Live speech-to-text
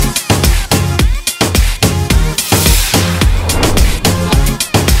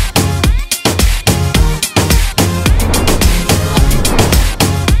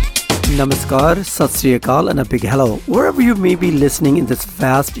Namaskar, Sat Sri Akal, and a big hello, wherever you may be listening in this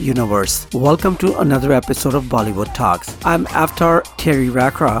vast universe. Welcome to another episode of Bollywood Talks. I'm Avtar Terry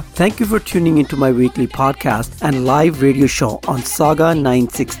Rakra. Thank you for tuning into my weekly podcast and live radio show on Saga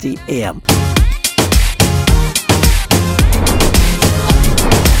 960 AM.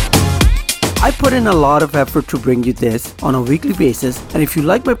 I put in a lot of effort to bring you this on a weekly basis, and if you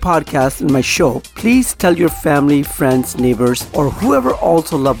like my podcast and my show, please tell your family, friends, neighbors, or whoever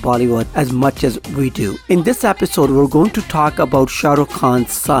also love Bollywood as much as we do. In this episode, we're going to talk about Shah Rukh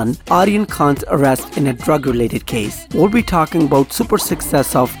Khan's son, Aryan Khan's arrest in a drug-related case. We'll be talking about super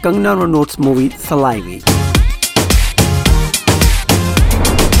success of Kangana Ranaut's movie Salaivi.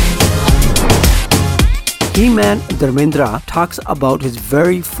 He-Man Dharmendra talks about his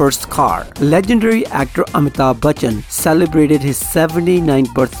very first car. Legendary actor Amitabh Bachchan celebrated his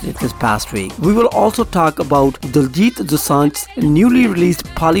 79th birthday this past week. We will also talk about Diljit Dosanjh's newly released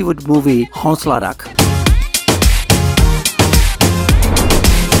Bollywood movie Hausla Rakh.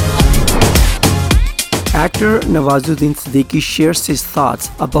 Actor Nawazuddin Siddiqui shares his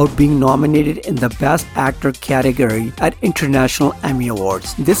thoughts about being nominated in the Best Actor category at International Emmy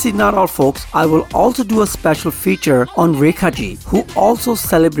Awards. This is not all, folks. I will also do a special feature on Rekha Ji, who also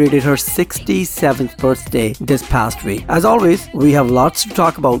celebrated her 67th birthday this past week. As always, we have lots to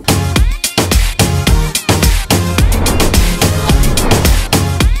talk about.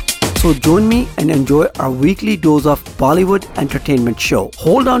 So join me and enjoy our weekly dose of Bollywood entertainment show.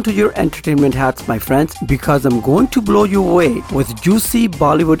 Hold on to your entertainment hats, my friends, because I'm going to blow you away with juicy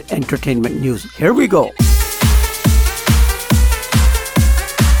Bollywood entertainment news. Here we go.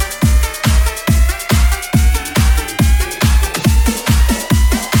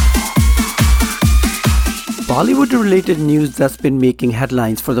 Bollywood-related news that's been making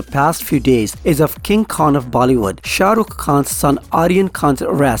headlines for the past few days is of King Khan of Bollywood, Shah Rukh Khan's son Aryan Khan's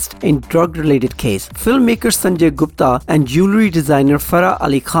arrest in drug-related case. Filmmaker Sanjay Gupta and jewelry designer Farah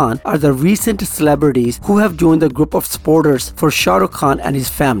Ali Khan are the recent celebrities who have joined the group of supporters for Shah Rukh Khan and his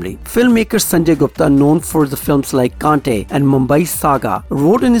family. Filmmaker Sanjay Gupta, known for the films like Kante and Mumbai Saga,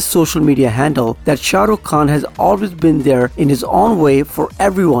 wrote in his social media handle that Shah Rukh Khan has always been there in his own way for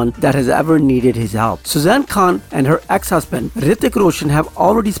everyone that has ever needed his help. Suzanne Khan and her ex-husband Hrithik Roshan have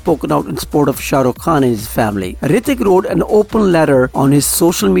already spoken out in support of Shah Rukh Khan and his family. Hrithik wrote an open letter on his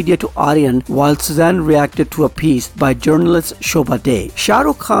social media to Aryan, while Suzanne reacted to a piece by journalist Shobha Dey. Shah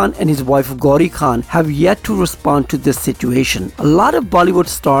Rukh Khan and his wife Gauri Khan have yet to respond to this situation. A lot of Bollywood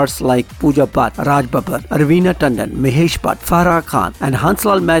stars like Pooja Bhatt, Raj Babbar, Raveena Tandon, Mahesh Bhatt, Farah Khan and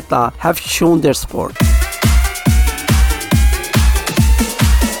Hanslal Mehta have shown their support.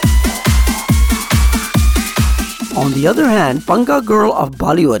 On the other hand, Panga girl of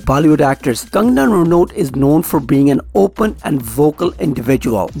Bollywood actress Kangana Ranaut is known for being an open and vocal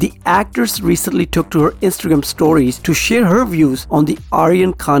individual. The actress recently took to her Instagram stories to share her views on the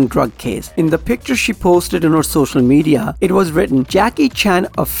Aryan Khan drug case. In the picture she posted on her social media, it was written, "Jackie Chan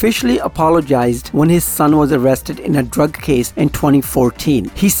officially apologized when his son was arrested in a drug case in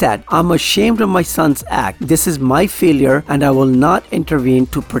 2014. He said, 'I'm ashamed of my son's act. This is my failure and I will not intervene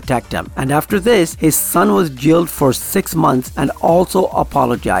to protect him.' And after this, his son was jailed for 6 months and also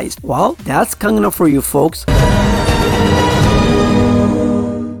apologized." Well, that's Kangana for you, folks.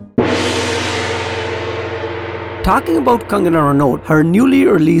 Talking about Kangana Ranaut, her newly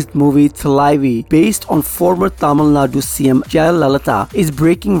released movie Salaivi, based on former Tamil Nadu CM Jayalalitha, is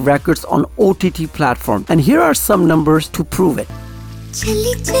breaking records on OTT platform. And here are some numbers to prove it.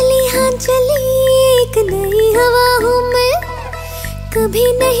 चली चली हाँ चली एक नई हवा हूँ मैं, कभी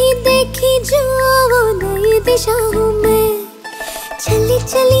नहीं देखी जो वो नई दिशा हूँ मैं। चली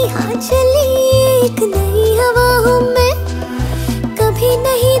चली हाँ चली एक नई हवा हूँ मैं, कभी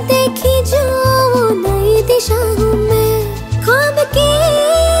नहीं देखी जो वो नई दिशा हूँ मैं। ख्वाब के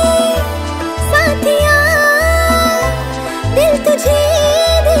साथिया दिल तुझे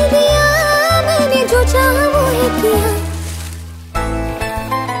दे दिया, मैंने जो चाहा वो ही किया।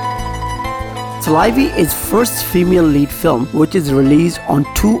 Salaivi is first female lead film which is released on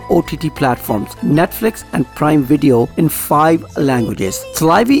 2 OTT platforms, Netflix and Prime Video, in 5 languages.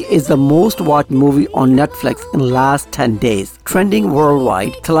 Salaivi is the most watched movie on Netflix in the last 10 days. Trending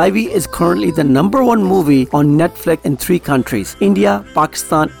worldwide, Salaivi is currently the #1 movie on Netflix in 3 countries, India,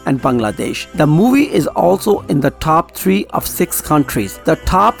 Pakistan and Bangladesh. The movie is also in the top 3 of 6 countries, the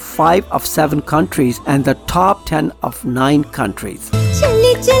top 5 of 7 countries and the top 10 of 9 countries.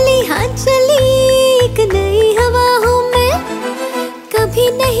 चली चली हाँ चली एक नई हवा हूँ मैं, कभी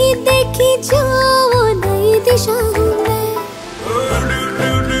नहीं देखी जो वो नई दिशा हूँ मैं।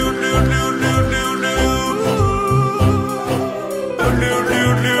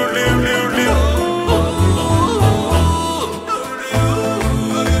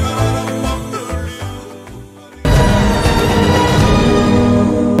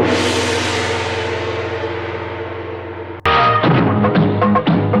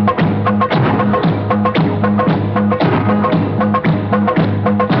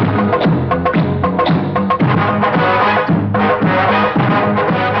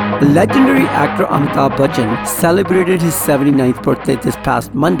 Legendary actor Amitabh Bachchan celebrated his 79th birthday this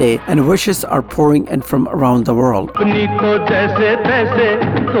past Monday, and wishes are pouring in from around the world. अपनी को जैसे तैसे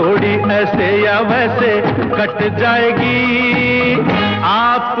थोड़ी ऐसे या वैसे कट जाएगी,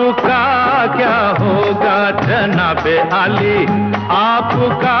 आपका क्या होगा जनाबे आली,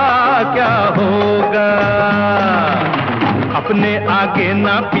 आपका क्या होगा, अपने आगे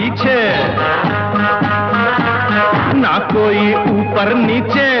ना पीछे ना कोई ऊपर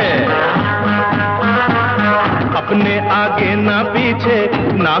नीचे, अपने आगे ना पीछे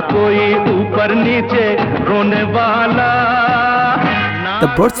ना कोई ऊपर नीचे, रोने वाला. The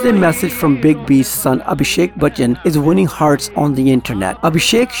birthday message from Big B's son Abhishek Bachchan is winning hearts on the internet.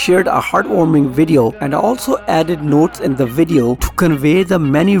 Abhishek shared a heartwarming video and also added notes in the video to convey the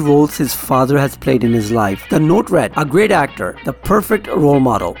many roles his father has played in his life. The note read, "A great actor, the perfect role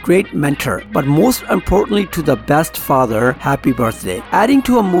model, great mentor, but most importantly to the best father, happy birthday." Adding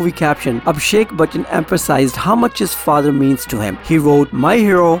to a movie caption, Abhishek Bachchan emphasized how much his father means to him. He wrote, "My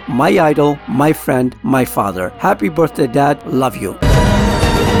hero, my idol, my friend, my father. Happy birthday, Dad. Love you."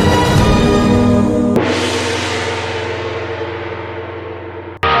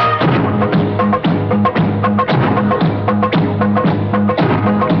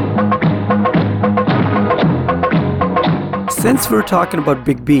 Since we're talking about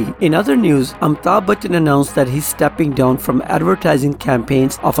Big B, in other news, Amitabh Bachchan announced that he's stepping down from advertising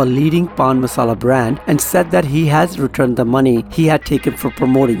campaigns of a leading Pan Masala brand and said that he has returned the money he had taken for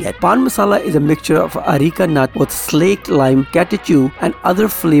promoting it. Pan Masala is a mixture of areca nut with slaked lime, catechu, and other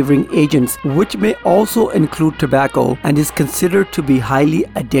flavoring agents, which may also include tobacco and is considered to be highly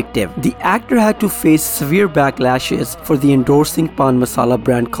addictive. The actor had to face severe backlashes for the endorsing Pan Masala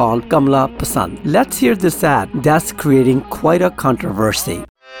brand called Kamla Pasand. Let's hear this ad that's creating quite a controversy.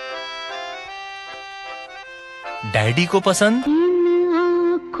 Daddy को पसंद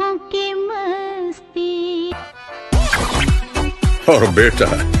आँखों की मस्ती और बेटा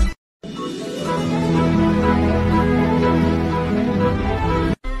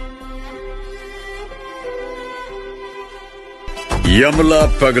यमला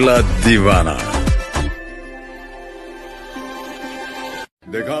पगला दीवाना।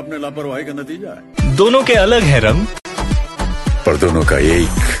 देखा आपने लापरवाही का नतीजा है। दोनों के अलग है रंग, पर दोनों का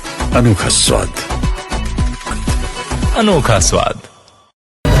एक अनोखा स्वाद। अनोखा स्वाद।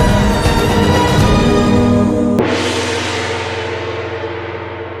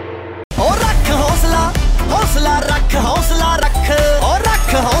 और रख हौसला, हौसला रख, हौसला रख, और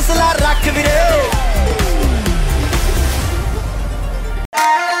रख हौसला रख वीरे।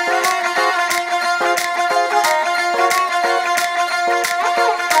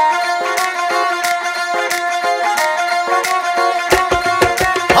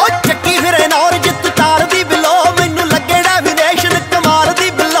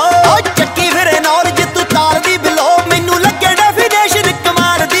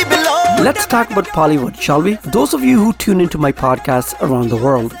 Let's talk about Bollywood, shall we? Those of you who tune into my podcasts around the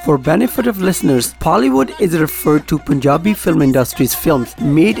world, for benefit of listeners, Bollywood is referred to Punjabi film industry's films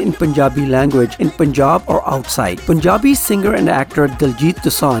made in Punjabi language in Punjab or outside. Punjabi singer and actor Diljit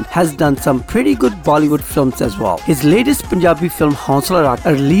Dosanjh has done some pretty good Bollywood films as well. His latest Punjabi film Hausla Rakh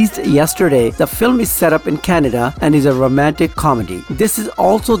released yesterday. The film is set up in Canada and is a romantic comedy. This is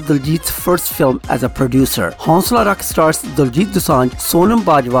also Diljit's first film as a producer. Hausla Rakh stars Diljit Dosanjh, Sonam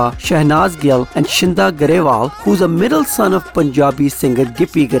Bajwa, Shehnaz Gill and Shinda Garewal, who's a middle son of Punjabi singer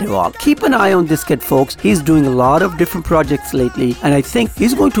Gippy Garewal. Keep an eye on this kid, folks. He's doing a lot of different projects lately, and I think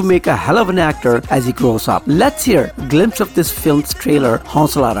he's going to make a hell of an actor as he grows up. Let's hear a glimpse of this film's trailer,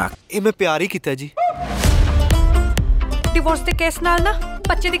 Hausla Rakh. ਇਹ ਮੈਂ ਪਿਆਰ ਹੀ ਕੀਤਾ ਜੀ। Divorce ਦੇ case ਨਾਲ ਨਾ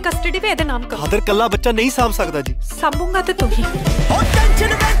ਬੱਚੇ ਦੀ custody ਵੀ ਇਹਦੇ ਨਾਮ ਕਰੋ। ਖਾਦਰ ਕੱਲਾ ਬੱਚਾ ਨਹੀਂ ਸਾਂਭ ਸਕਦਾ ਜੀ। ਸਾਂਭੂਗਾ ਤੇ ਤੂੰ ਹੀ। ਉਹ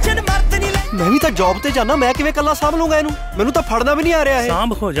ਟੈਨਸ਼ਨ ਵੈਂਸ਼ਨ ਮਰਦ ਨਹੀਂ ਲੈ। ਮੈਂ ਵੀ ਤਾਂ ਜੌਬ ਤੇ ਜਾਣਾ, ਮੈਂ ਕਿਵੇਂ ਕੱਲਾ ਸਾਂਭ ਲੂੰਗਾ ਇਹਨੂੰ? ਮੈਨੂੰ ਤਾਂ ਫੜਨਾ ਵੀ ਨਹੀਂ ਆ ਰਿਹਾ ਇਹ।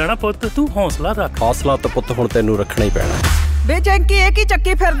 ਸਾਂਭ ਹੋ ਜਾਣਾ ਪੁੱਤ, ਤੂੰ ਹੌਸਲਾ ਰੱਖ। ਹੌਸਲਾ ਤਾਂ ਪੁੱਤ ਹੁਣ ਤੈਨੂੰ ਰੱਖਣਾ ਹੀ ਪੈਣਾ। ਵੇ ਜੈਂਕੀ ਇਹ ਕੀ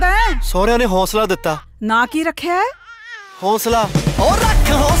ਚੱਕੀ ਫਿਰਦਾ ਹੈ? ਸਹੁਰਿਆਂ ਨੇ ਹੌਸਲਾ ਦਿੱਤਾ। ਨਾ ਕੀ ਰੱਖਿਆ ਹੈ? ਹੌਸਲਾ। ਉਹ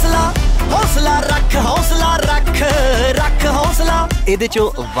ਰੱਖ ਹੌਸਲਾ, ਹੌਸਲਾ ਰੱਖ, ਹੌਸਲਾ ਰੱਖ, ਰੱਖ ਹੌਸਲਾ। ਇਹਦੇ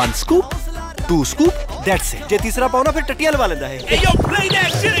ਚੋਂ 1 ਸਕੂਪ 2 ਸਕੂਪ that's it। ਜੇ ਤੀਸਰਾ ਪਾਉਣਾ ਫਿਰ ਟੱਟੀਆਂ ਲਵਾ ਲੈਂਦਾ ਹੈ। Hey yo, play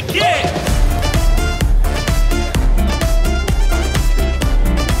that shit again.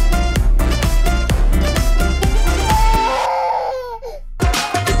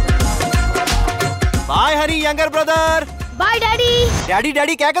 Bye Hari younger brother. Bye daddy. Daddy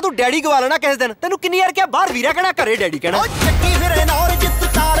daddy ਕਹਿ ਕੇ ਤੂੰ ਡੈਡੀ ਗਵਾ ਲੈਣਾ ਕਿਸੇ ਦਿਨ। ਤੈਨੂੰ ਕਿੰਨੀ ਵਾਰ ਕਿਹਾ ਬਾਹਰ ਵੀਰਾ ਕਹਿਣਾ, ਘਰੇ ਡੈਡੀ ਕਹਿਣਾ। ਓ ਚੱਕੀ ਫਿਰੇ ਨੌਰ ਜਿੱਤ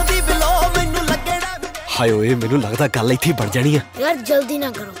ਤਾਰਦੀ ਬਿਲੋ ਮੈਨੂੰ ਲੱਗੇ ਨਾ। ਹਾਏ ਓਏ ਮੈਨੂੰ ਲੱਗਦਾ ਗੱਲ ਇੱਥੇ ਬਣ ਜਾਣੀ ਆ। यार जल्दी ना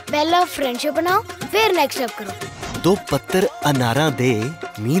करो, पहला फ्रेंडशिप बनाओ फिर नेक्स्ट स्टेप करो। 2 ਪੱਤਰ ਅਨਾਰਾਂ ਦੇ,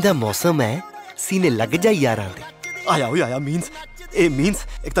 ਮੀਂਹ ਦਾ ਮੌਸਮ ਹੈ, ਸੀਨੇ ਲੱਗ ਜਾ ਯਾਰਾਂ ਦੇ। ਆਇਆ ਓਏ ਆਇਆ ਮੀਨਸ It means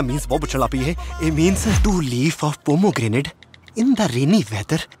एक तो means बहुत चला पी है. It means 2 leaf of pomegranate in the rainy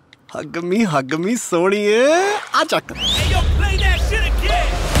weather. Hug me, सोनिए. Uh Chak. Hey, yo, play that shit again.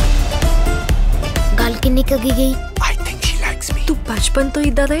 गाल किन्नी कगी गई? I think she likes me. तू बचपन तो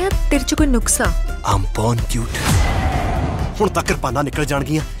इदा दा या तेरे च कोई नुक्सा? I'm born cute. ਹੁਣ ਤੱਕ ਪਾਣਾ ਨਿਕਲ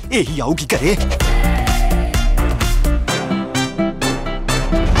ਜਾਣਗੀਆਂ. ਇਹੀ ਆਊਗੀ ਘਰੇ.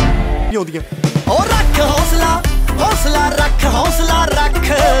 ਯੋਦੀਆਂ. ਓ ਰੱਖ ਹੌਸਲਾ, ਹੌਸਲਾ ਰੱਖ, ਹੌਸਲਾ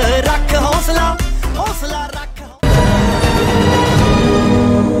ਰੱਖ, ਰੱਖ ਹੌਸਲਾ, ਹੌਸਲਾ ਰੱਖ.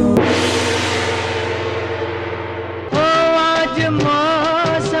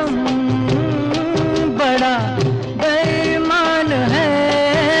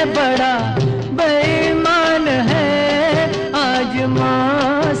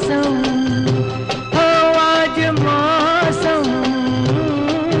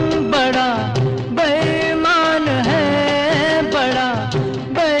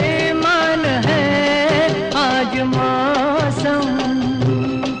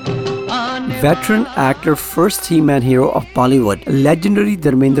 Veteran actor, first He-Man hero of Bollywood, legendary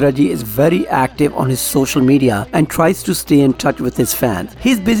Dharmendra Ji is very active on his social media and tries to stay in touch with his fans.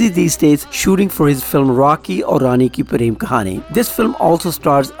 He's busy these days shooting for his film Rocky Aur Rani Ki Prem Kahani. This film also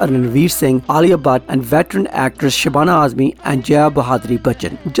stars Ranveer Singh, Alia Bhatt and veteran actors Shabana Azmi and Jaya Bahadri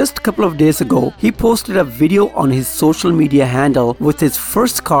Bachchan. Just a couple of days ago, he posted a video on his social media handle with his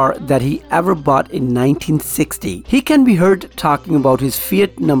first car that he ever bought in 1960. He can be heard talking about his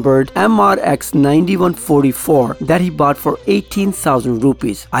Fiat numbered MRX 9144 that he bought for 18,000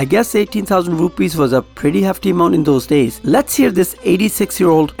 rupees. I guess 18,000 rupees was a pretty hefty amount in those days. Let's hear this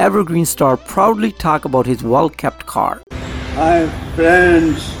 86-year-old evergreen star proudly talk about his well-kept car. Hi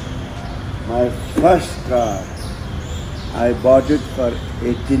friends, my first car, I bought it for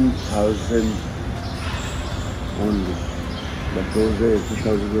 18,000 only. But those days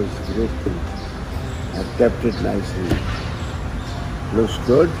 18,000 was a great thing. I kept it nicely. Looks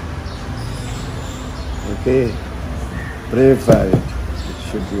good. Okay, pray for it. It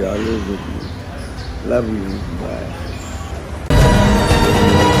should be always with me. Love you. Bye.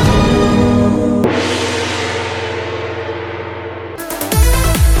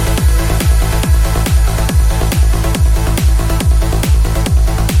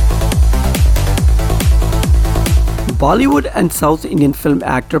 Bollywood and South Indian film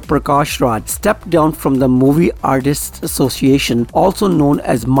actor Prakash Raj stepped down from the Movie Artists Association, also known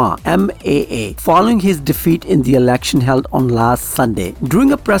as MAA, following his defeat in the election held on last Sunday.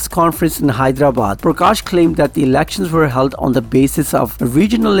 During a press conference in Hyderabad, Prakash claimed that the elections were held on the basis of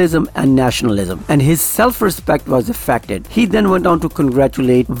regionalism and nationalism, and his self-respect was affected. He then went on to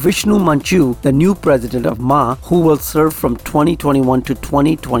congratulate Vishnu Manchu, the new president of MAA, who will serve from 2021 to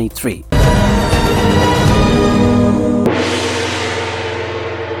 2023.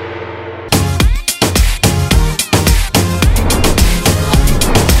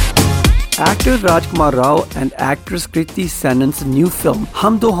 Actor Rajkumar Rao and actress Kriti Senon's new film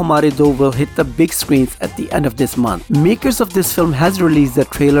Hum Do Hamare Do will hit the big screens at the end of this month. Makers of this film has released the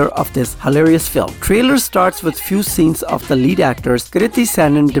trailer of this hilarious film. Trailer starts with few scenes of the lead actors. Kriti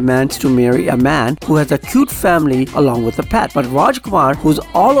Senon demands to marry a man who has a cute family along with a pet. But Rajkumar, who's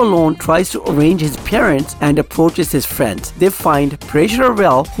all alone, tries to arrange his parents and approaches his friends. They find Paresh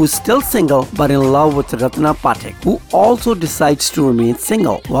Rawal, who's still single but in love with Ratna Pathak, who also decides to remain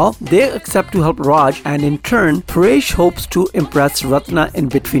single. Well, they accept to help Raj, and in turn, Paresh hopes to impress Ratna in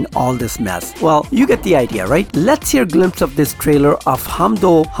between all this mess. Well, you get the idea, right? Let's hear a glimpse of this trailer of Hum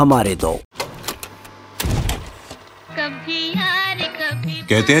Do Hamare Do.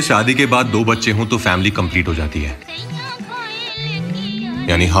 कहते हैं शादी के बाद 2 बच्चे हों तो family complete हो जाती है,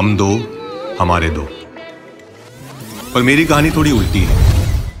 यानी हम 2 हमारे 2। पर मेरी कहानी थोड़ी उल्टी है।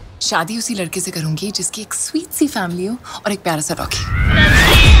 शादी उसी लड़के से करूंगी जिसकी एक स्वीट सी फैमिली हो और एक प्यारा सा रॉकी।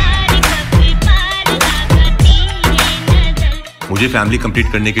 मुझे फैमिली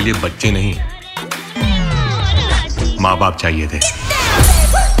कंप्लीट करने के लिए बच्चे नहीं, माँ बाप चाहिए थे।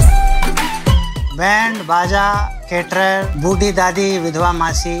 बैंड बाजा, केटरर, बूढ़ी दादी, विधवा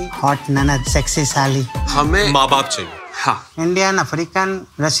मासी, हॉट ननद, सेक्सी साली। हमें माँ बाप चाहिए। हाँ, Indian, African,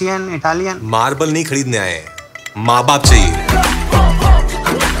 Russian, Italian. Marble नहीं खरीदने आए हैं, माँ बाप चाहिए।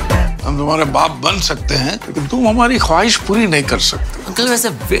 हम तुम्हारे बाप बन सकते हैं, लेकिन तुम हमारी ख्वाहिश पूरी नहीं कर सकते। अंकल वैसे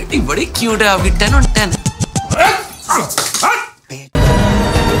बेटी बड़ी क्यूट है आपकी, 10 on 10।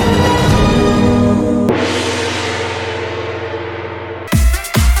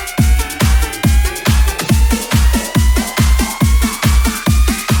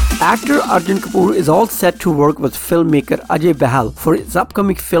 Actor Arjun Kapoor is all set to work with filmmaker Ajay Bahal for his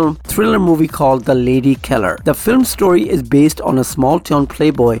upcoming film thriller movie called The Lady Killer. The film story is based on a small-town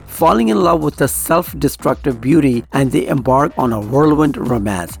playboy falling in love with a self-destructive beauty, and they embark on a whirlwind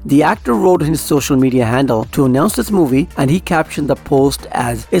romance. The actor wrote in his social media handle to announce this movie, and he captioned the post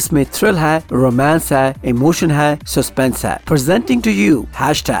as "Isme thrill hai, romance hai, emotion hai, suspense hai." Presenting to you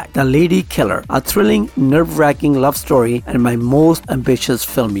 #The Lady Killer, a thrilling, nerve-wracking love story and my most ambitious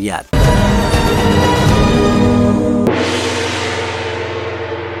film yet.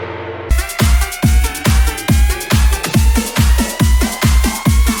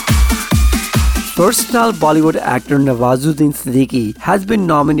 Versatile Bollywood actor Nawazuddin Siddiqui has been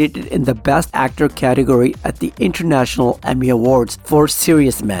nominated in the Best Actor category at the International Emmy Awards for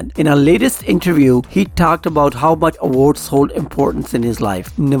Serious Men. In a latest interview, he talked about how much awards hold importance in his life.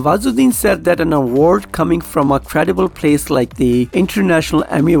 Nawazuddin said that an award coming from a credible place like the International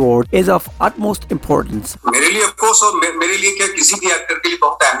Emmy Award is of utmost importance. मेरे लिए of course और मेरे लिए क्या किसी भी actor के लिए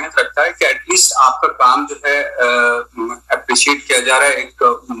बहुत अहमियत रखता है कि एटलीस्ट आपका काम जो है अप्रिशिएट किया जा रहा है, एक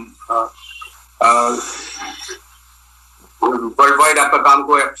वर्ल्ड वाइड आपका काम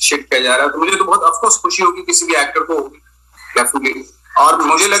को अप्रिशिएट किया जा रहा है, तो मुझे तो बहुत ऑफकोर्स खुशी होगी, किसी भी एक्टर को होगी डेफिनेटली। और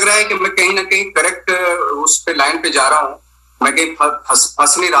मुझे लग रहा है कि मैं कहीं ना कहीं करेक्ट उस पे लाइन पे जा रहा हूँ, मैं कहीं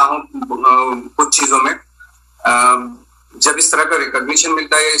फंस नहीं रहा हूँ कुछ चीजों में। जब इस तरह का रिकॉग्निशन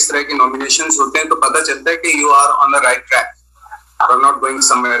मिलता है या इस तरह के नॉमिनेशंस होते हैं तो पता चलता है कि you are on the right track, you are not going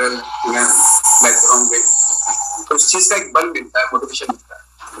somewhere else like wrong way. तो उस चीज का एक बल मिलता है, मोटिवेशन मिलता है।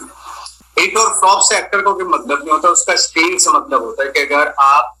 हिट और फ्लॉप से एक्टर को कोई मतलब नहीं होता, उसका स्क्रीन से मतलब होता है कि अगर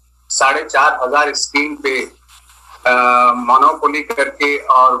आप 4,500 स्क्रीन पे मोनोपोली करके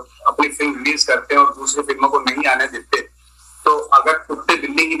और अपनी फिल्म रिलीज करते हैं और दूसरी फिल्मों को नहीं आने देते, तो अगर कुत्ते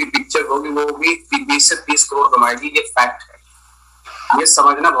बिल्ली की भी पिक्चर होगी वो भी 20 से 30 करोड़ कमाएगी, ये फैक्ट है। ये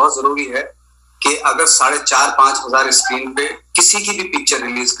समझना बहुत जरूरी है कि अगर 4,500 स्क्रीन पे किसी की भी पिक्चर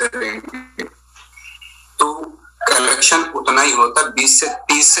रिलीज कर रहे हैं तो कलेक्शन उतना ही होता है, 20 से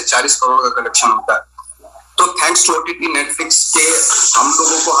 30 से 40 करोड़ का कलेक्शन होता है। तो थैंक्स टू ओटीटी नेटफ्लिक्स के हम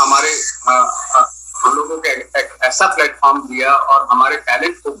लोगों को ऐसा प्लेटफॉर्म दिया और हमारे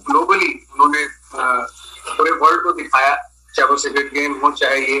टैलेंट को ग्लोबली उन्होंने पूरे वर्ल्ड को दिखाया, चाहे वो सिगरेट गेम हो,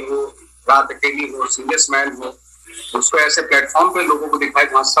 चाहे ये हो रात अकेली हो, सीरियस मैन हो, उसको ऐसे प्लेटफॉर्म पे लोगों को दिखाया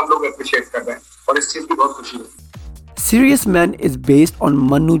जहाँ सब लोग अप्रिशिएट कर रहे हैं और इस चीज की बहुत खुशी है। Serious Men is based on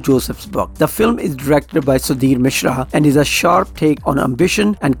Manu Joseph's book. The film is directed by Sudhir Mishra and is a sharp take on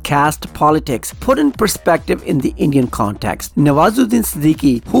ambition and caste politics put in perspective in the Indian context. Nawazuddin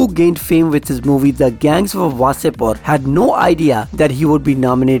Siddiqui, who gained fame with his movie The Gangs of Wasipur, had no idea that he would be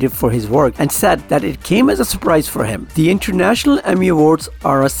nominated for his work and said that it came as a surprise for him. The International Emmy Awards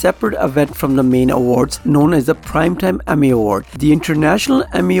are a separate event from the main awards known as the Primetime Emmy Award. The International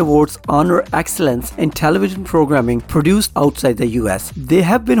Emmy Awards honor excellence in television programming produced outside the US. They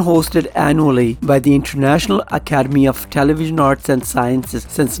have been hosted annually by the International Academy of Television Arts and Sciences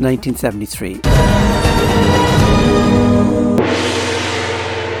since 1973.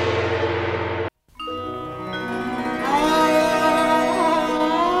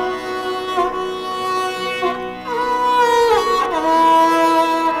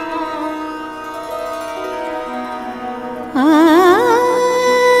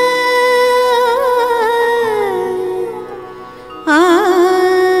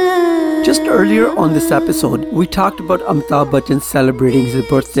 Just earlier on this episode, we talked about Amitabh Bachchan celebrating his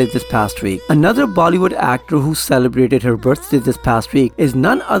birthday this past week. Another Bollywood actor who celebrated her birthday this past week is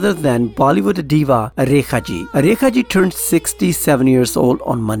none other than Bollywood diva Rekha Ji. Rekha Ji turned 67 years old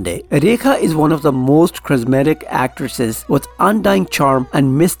on Monday. Rekha is one of the most charismatic actresses with undying charm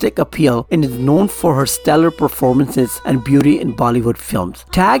and mystic appeal and is known for her stellar performances and beauty in Bollywood films.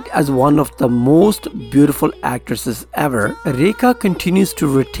 Tagged as one of the most beautiful actresses ever, Rekha continues to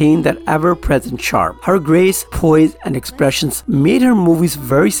retain that ever-present charm. Her grace, poise, and expressions made her movies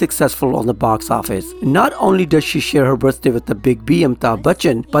very successful on the box office. Not only does she share her birthday with the Big B Amitabh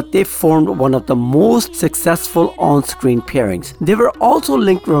Bachchan, but they formed one of the most successful on-screen pairings. They were also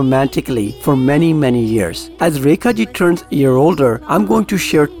linked romantically for many years. As Rekha Ji turns a year older, I'm going to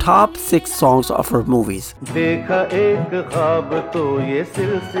share top 6 songs of her movies. देखा एक ख्वाब तो ये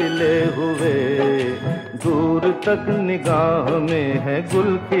सिलसिले हुए, दूर तक निगाह में है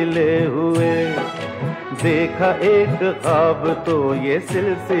गुल खिले हुए। देखा एक ख्वाब तो ये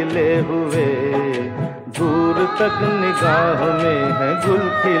सिलसिले हुए, दूर तक निगाह में है गुल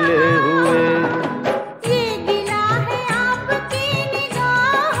खिले हुए।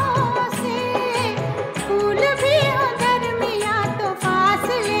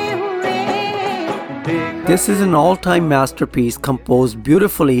 This is an all-time masterpiece composed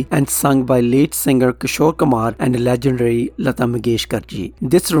beautifully and sung by late singer Kishore Kumar and legendary Lata Mangeshkar ji.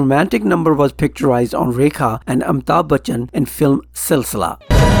 This romantic number was picturized on Rekha and Amitabh Bachchan in film Silsila.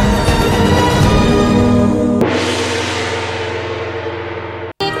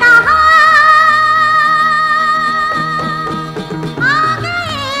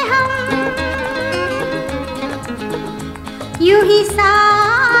 यूं ही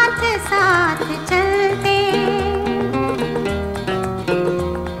साथ साथ चलते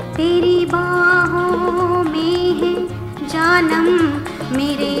तेरी बाहों में है जानम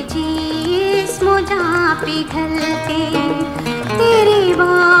मेरे जिस्म जहाँ पिघलते तेरी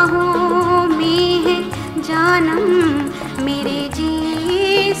बाहों में है जानम मेरे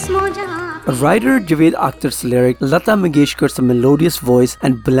जिस्म जहाँ. Writer Javed Akhtar's lyric, Lata Mangeshkar's melodious voice,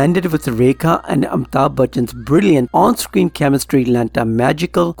 and blended with Rekha and Amitabh Bachchan's brilliant on-screen chemistry lent a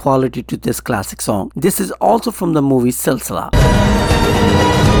magical quality to this classic song. This is also from the movie Silsila.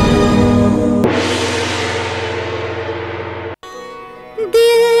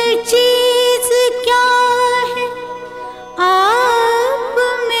 दिल चीज़ क्या है आप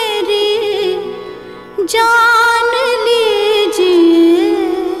मेरी जान लीजिए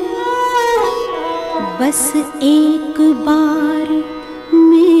बस एक बार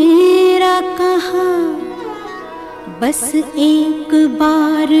मेरा कहा बस एक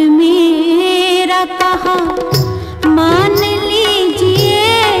बार मेरा कहा मान लीजिए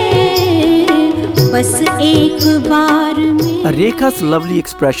बस एक बार में. Rekha's lovely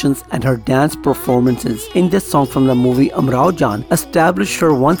expressions and her dance performances in this song from the movie Amrao Jaan established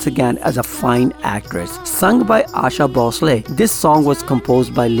her once again as a fine actress. Sung by Asha Bhosle, this song was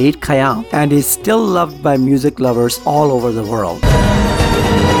composed by late Khayyam and is still loved by music lovers all over the world.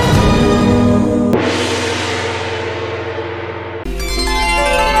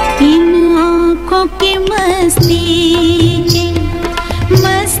 इन आँखों की मस्ती के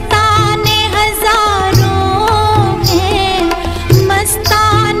मस्ताने हजारों हैं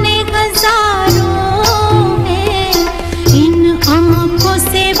मस्ताने हजारों हैं इन आँखों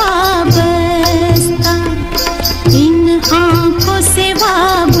से वाबस्ता इन आँखों से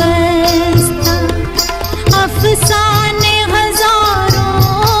वाबस्ता अफसाने हजारों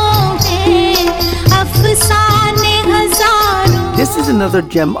हैं अफसाने हजारों. This is another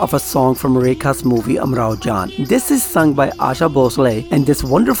gem of a song from Rekha's movie Amrao Jaan. This is sung by Asha Bhosle and this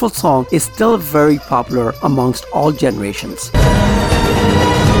wonderful song is still very popular amongst all generations.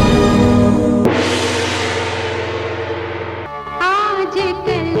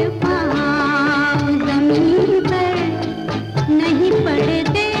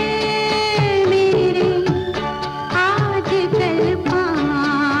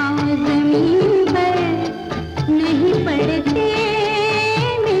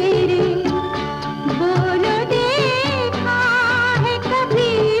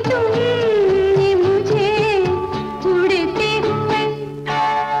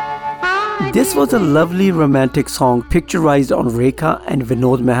 This was a lovely romantic song picturized on Rekha and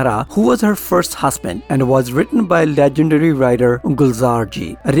Vinod Mehra, who was her first husband, and was written by legendary writer Gulzar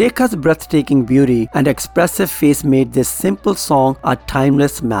ji. Rekha's breathtaking beauty and expressive face made this simple song a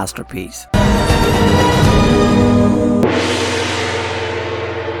timeless masterpiece.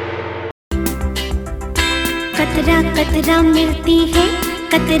 कतरा कतरा मिलती है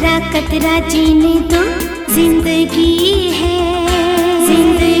कतरा कतरा जीने दो जिंदगी है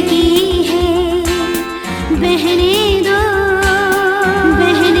बहने दो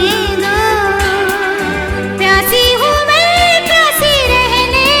प्यासी हूँ मैं प्यासी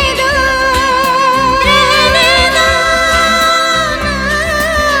रहने दो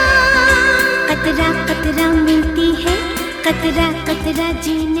कतरा कतरा मिलती है कतरा कतरा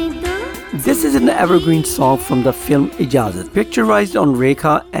जीने दो. This is an evergreen song from the film Ijazat, picturized on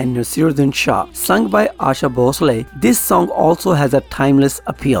Rekha and Nasiruddin Shah, sung by Asha Bhosle. This song also has a timeless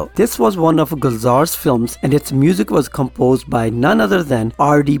appeal. This was one of Gulzar's films and its music was composed by none other than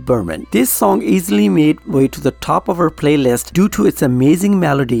R.D. Burman. This song easily made way to the top of our playlist due to its amazing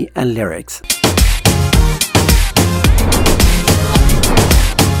melody and lyrics.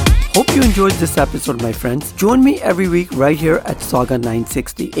 Hope you enjoyed this episode, my friends. Join me every week right here at Saga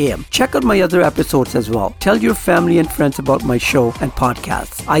 960 AM. Check out my other episodes as well. Tell your family and friends about my show and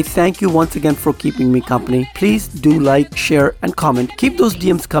podcasts. I thank you once again for keeping me company. Please do like, share, and comment. Keep those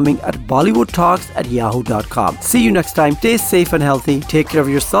DMs coming at BollywoodTalks@yahoo.com. See you next time. Stay safe and healthy. Take care of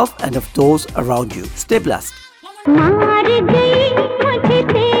yourself and of those around you. Stay blessed.